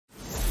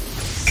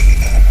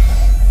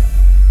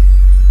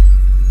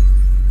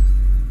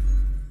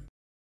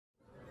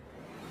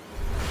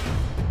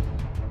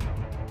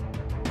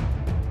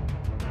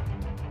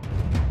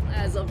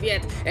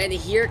And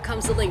here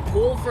comes the link.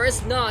 Pool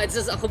first. No, it's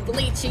just a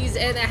complete cheese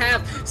and a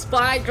half.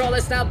 Spine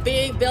crawlers now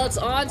being built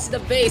onto the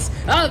base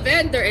of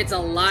Enderr. It's a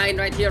line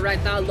right here,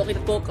 right now, looking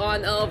to poke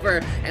on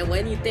over. And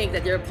when you think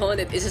that your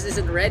opponent just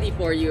isn't ready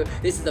for you,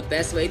 this is the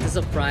best way to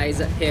surprise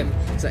him.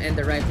 So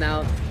Enderr right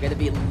now gonna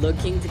be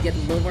looking to get a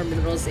little more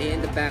minerals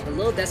in the back. A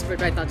little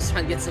desperate right now, just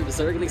trying to get some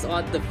Zerglings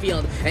on the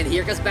field. And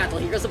here comes battle.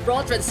 Here goes a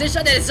brawl transition.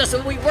 And it's just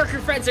when we worker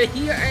friends are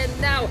here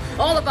and now.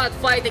 All about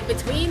fighting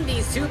between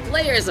these two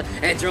players.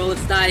 And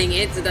drones dying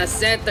into the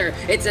center.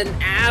 It's an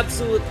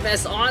absolute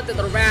mess onto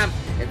the ramp.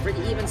 And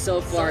pretty even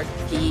so far.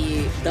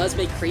 He does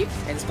make creep,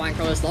 and spine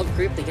crawlers love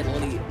creep. They can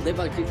only live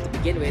on creep to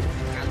begin with.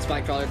 Count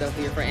spine crawler though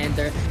here for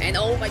Enderr. And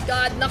oh my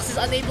god, Nux is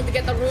unable to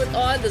get the root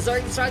on. The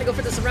Zerg is trying to go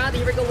for the surround.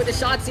 Here we go with the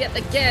shots yet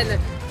again.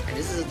 And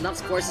this is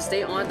Nux's course to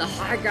stay on the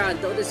high ground,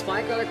 though the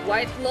spine crawler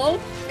quite low.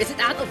 Is it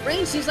out of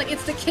range? Seems like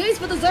it's the case,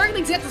 but the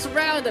Zerglings get the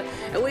surround.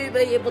 And we'll be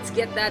able to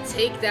get that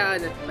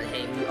takedown. But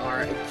hey, we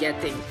are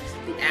getting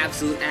the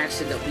absolute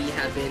action that we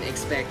have been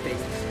expecting.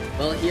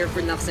 Well, here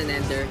for Nux and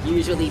Enderr,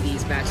 usually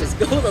these matches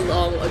go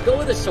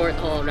with the short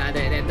haul rather,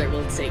 and Enderr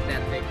will take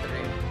that victory.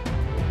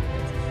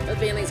 But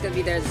Bailing's gonna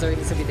be there,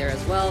 Zergling's gonna be there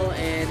as well,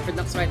 and for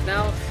Nux right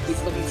now, he's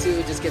looking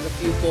to just get a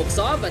few pokes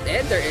on, but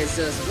Enderr is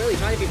just really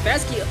trying to be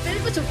pesky. A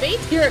bit much of bait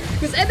here,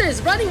 because Enderr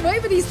is running away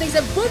with these things,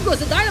 and boom goes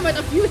the dynamite,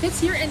 a few hits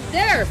here and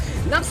there.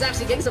 Nux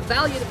actually getting some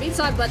value in the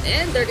meantime, but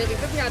Enderr gonna be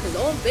ripping out his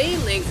own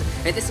Bailings,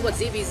 and this is what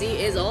ZBZ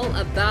is all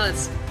about.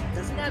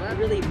 Doesn't have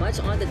really much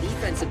on the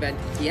defensive end.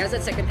 He has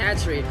that second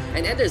hatchery,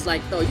 and Ender's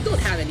like, no, you don't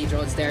have any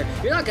drones there.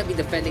 You're not gonna be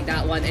defending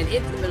that one. And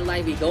into the middle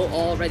line we go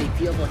already.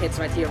 Beautiful hits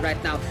right here,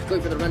 right now.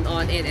 Going for the run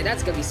on in, and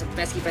that's gonna be some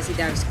pesky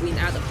damage. Queen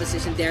out of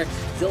position there.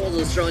 All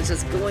those drones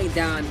just going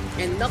down,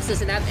 and Nux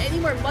doesn't have any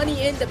more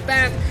money in the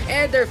bank.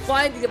 And they're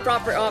finding the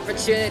proper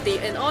opportunity.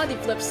 And on the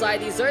flip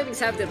side, these Zerglings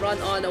have to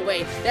run on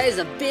away. That is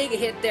a big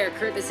hit there,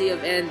 courtesy of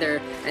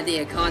Enderr. And the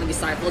economy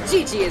cycle,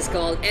 GG is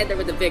called. Enderr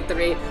with the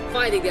victory,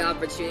 finding the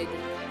opportunity.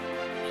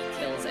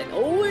 And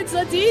oh, it's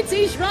a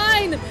DT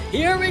Shrine!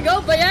 Here we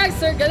go,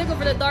 Bayaxer gonna go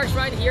for the Dark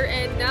Shrine here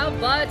and now,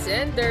 but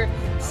Enderr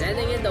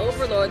sending in the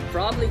Overlord,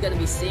 probably gonna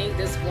be seeing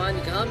this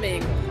one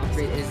coming.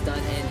 Upgrade is done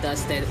and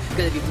dusted,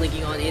 gonna be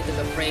blinking on into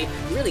the fray,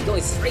 really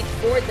going straight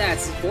for that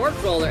Spore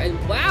Crawler, and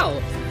wow!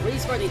 Pretty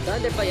smartly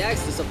done there by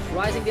Yaxter,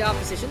 surprising the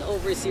opposition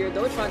over here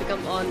though, trying to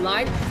come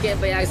online.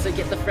 Again by Yaxter,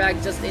 get the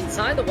frag just in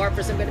time. The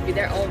Warpers are going to be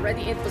there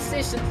already in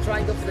position to try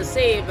and go for the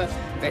save.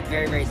 But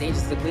very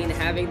dangerous. The Queen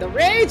having the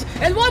rage,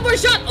 and one more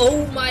shot!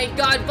 Oh my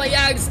god, by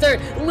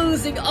Yaxter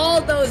losing all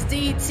those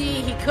DT.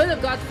 He could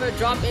have got for a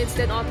drop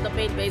instant on the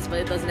main base, but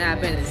it doesn't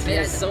happen.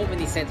 There's so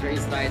many sentries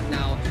right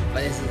now,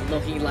 but this is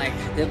looking like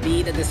to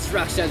be the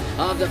destruction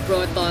of the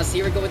Protons.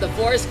 Here we go with the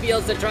force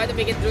fields. They're trying to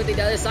make it through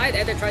the other side,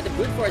 and they're trying to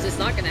brute force. It's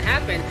not going to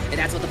happen. And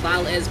that's what the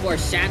battle is for,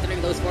 shattering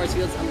those force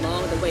fields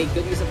along the way.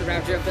 Good use of the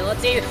Rapture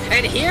ability.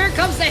 And here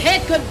comes the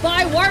hit.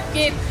 Goodbye, Warp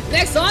Gate.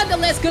 Next on the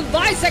list,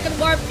 goodbye, second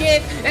Warp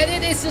Gate. And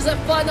it is just a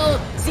funnel.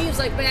 Seems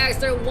like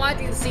Baxter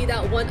wanting to see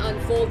that one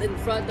unfold in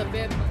front of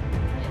him.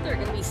 They're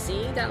going to be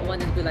seeing that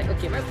one and be like,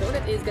 okay, my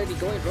opponent is going to be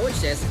going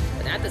roaches.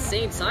 But at the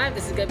same time,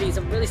 this is going to be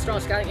some really strong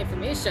scouting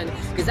information,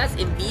 because that's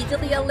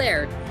immediately a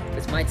lair.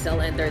 This might tell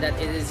Enderr that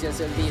it is just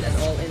going to be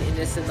an all-in in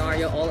this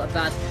scenario, all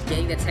about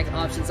getting the tech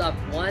options up.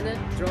 One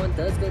drone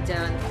does go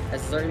down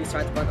as Zerglings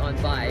start to run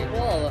on by.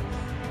 Well,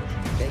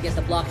 gonna get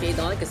the blockade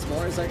on because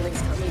more Zerglings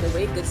coming the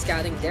way. Good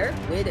scouting there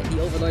with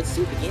the Overlords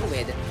to begin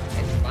with.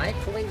 And by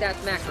pulling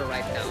that macro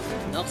right now,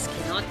 Nux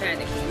cannot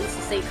panic. He needs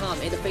to stay calm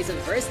in the face of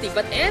adversity.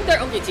 But Enderr,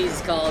 oh my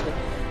Jesus, called.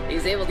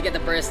 He's able to get the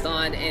burst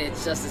on, and it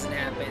just doesn't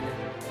happen.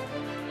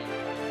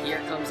 Here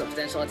comes a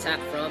potential attack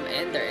from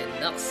Enderr, and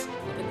Nux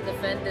looking to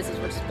defend this as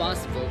much as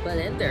possible, but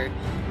Enderr,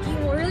 he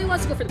really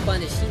wants to go for the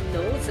punish. He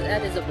knows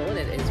that his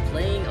opponent is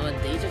playing on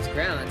dangerous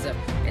grounds,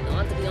 and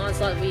onto the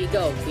onslaught we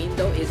go. Queen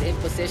though is in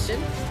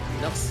position.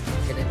 Nux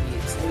gonna be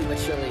slowly but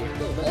surely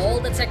all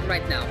the tech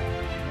right now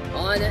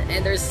on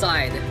Ender's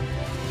side,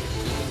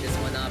 keeping this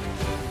one up,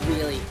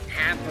 really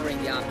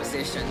hampering the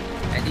opposition.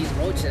 And these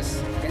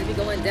roaches gonna be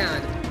going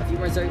down. A few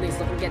more Zerglings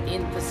looking to get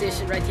in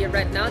position right here,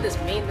 right now. This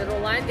main middle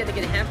line gonna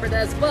get hampered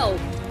as well.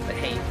 But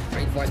hey,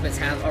 reinforcements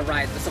have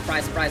arrived. The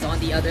surprise on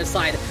the other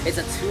side. It's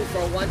a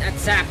 2-for-1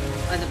 attack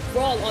and a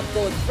brawl on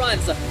both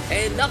fronts.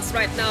 And Nux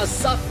right now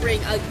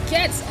suffering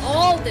against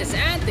all this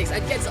antics,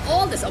 against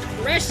all this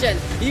aggression.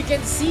 You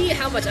can see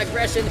how much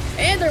aggression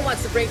Enderr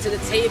wants to bring to the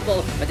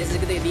table. But this is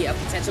going to be a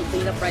potential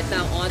cleanup right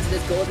now onto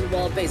this golden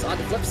wall base. On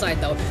the flip side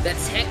though, the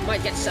tech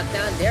might get shut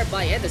down there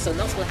by Enderr, so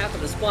Nux will have to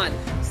respond.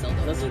 Still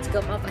looking to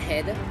come up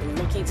ahead,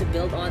 looking to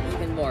build on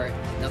even more.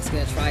 Nux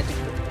gonna try to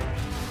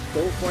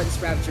go for this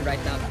Rapture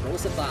right now.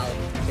 Throws a ball.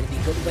 Gonna be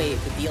a good way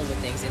to deal with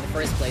things in the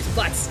first place.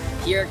 But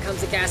here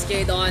comes the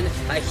Cascade on.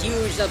 A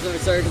huge number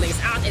of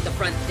Zerglings out in the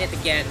front yet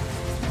again.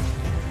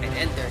 And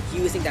Enderr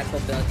using that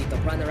mobility to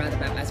run around the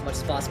map as much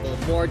as possible.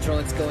 More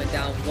drones going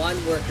down. One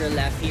worker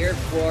left here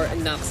for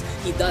Nux.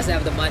 He does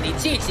have the money.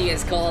 GG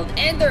is called.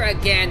 Enderr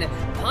again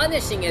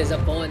punishing his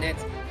opponent.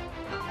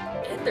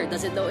 Enderr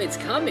doesn't know it's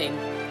coming.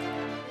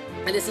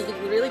 And this is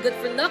looking really good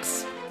for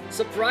Nux.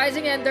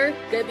 Surprising Ender,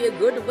 gonna be a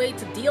good way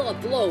to deal a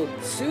blow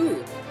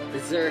to the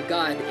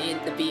Zergon in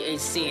the BH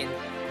scene.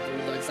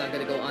 Lord's not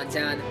gonna go on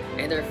town,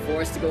 and they're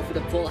forced to go for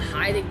the pull,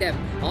 hiding them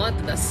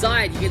onto the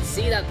side. You can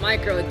see that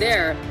micro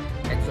there.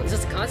 And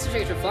just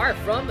concentration far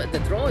from the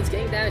drones,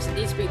 getting damage that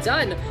needs to be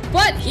done.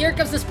 But here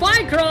comes the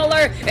Spine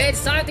Crawler.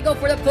 It's time to go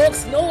for the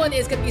pokes. No one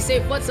is going to be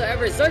safe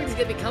whatsoever. Zerg is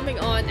going to be coming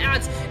on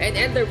out, and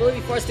Ender will be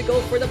forced to go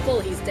for the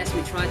pull. He's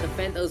desperately trying to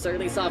fend those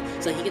Zerglings off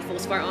so he can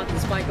focus fire onto the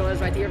Spine Crawlers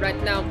right here,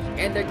 right now.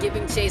 And they're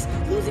giving chase,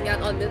 losing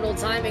out on mineral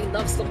timing.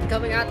 Nux still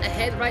coming out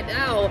ahead right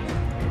now.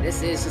 And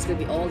this is just going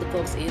to be all the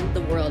pokes in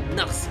the world.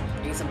 Nux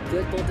getting some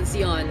good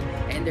potency on,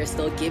 and they're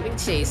still giving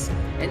chase.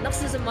 And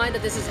Nux doesn't mind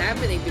that this is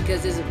happening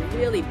because it's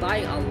really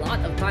buying a lot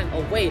of time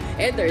away.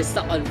 And they're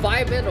stuck on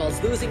 5 minerals,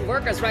 losing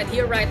workers right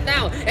here, right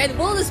now. And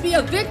will this be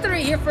a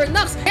victory here for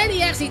Nux? And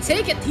he actually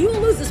take it. He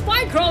will lose the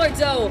Spine Crawler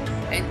though.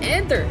 And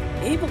Ender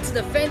able to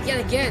defend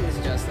yet again. It's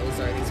just those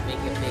are these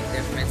making a big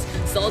difference.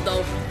 So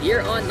though,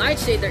 here on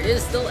Nightshade, there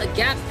is still a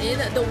gap in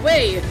the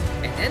way.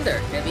 And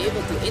Ender can be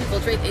able to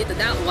infiltrate into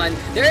that one.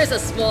 There is a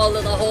small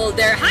little hole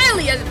there.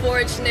 Highly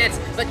unfortunate.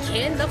 But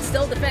can Nux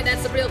still defend?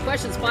 That's the real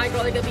question. Spine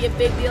Crawler gonna be a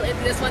big deal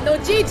into this one. No,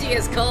 GG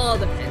is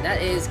called. And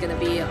that is gonna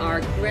be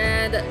our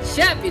Grand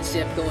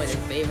Championship going in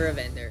favor of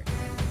Ender.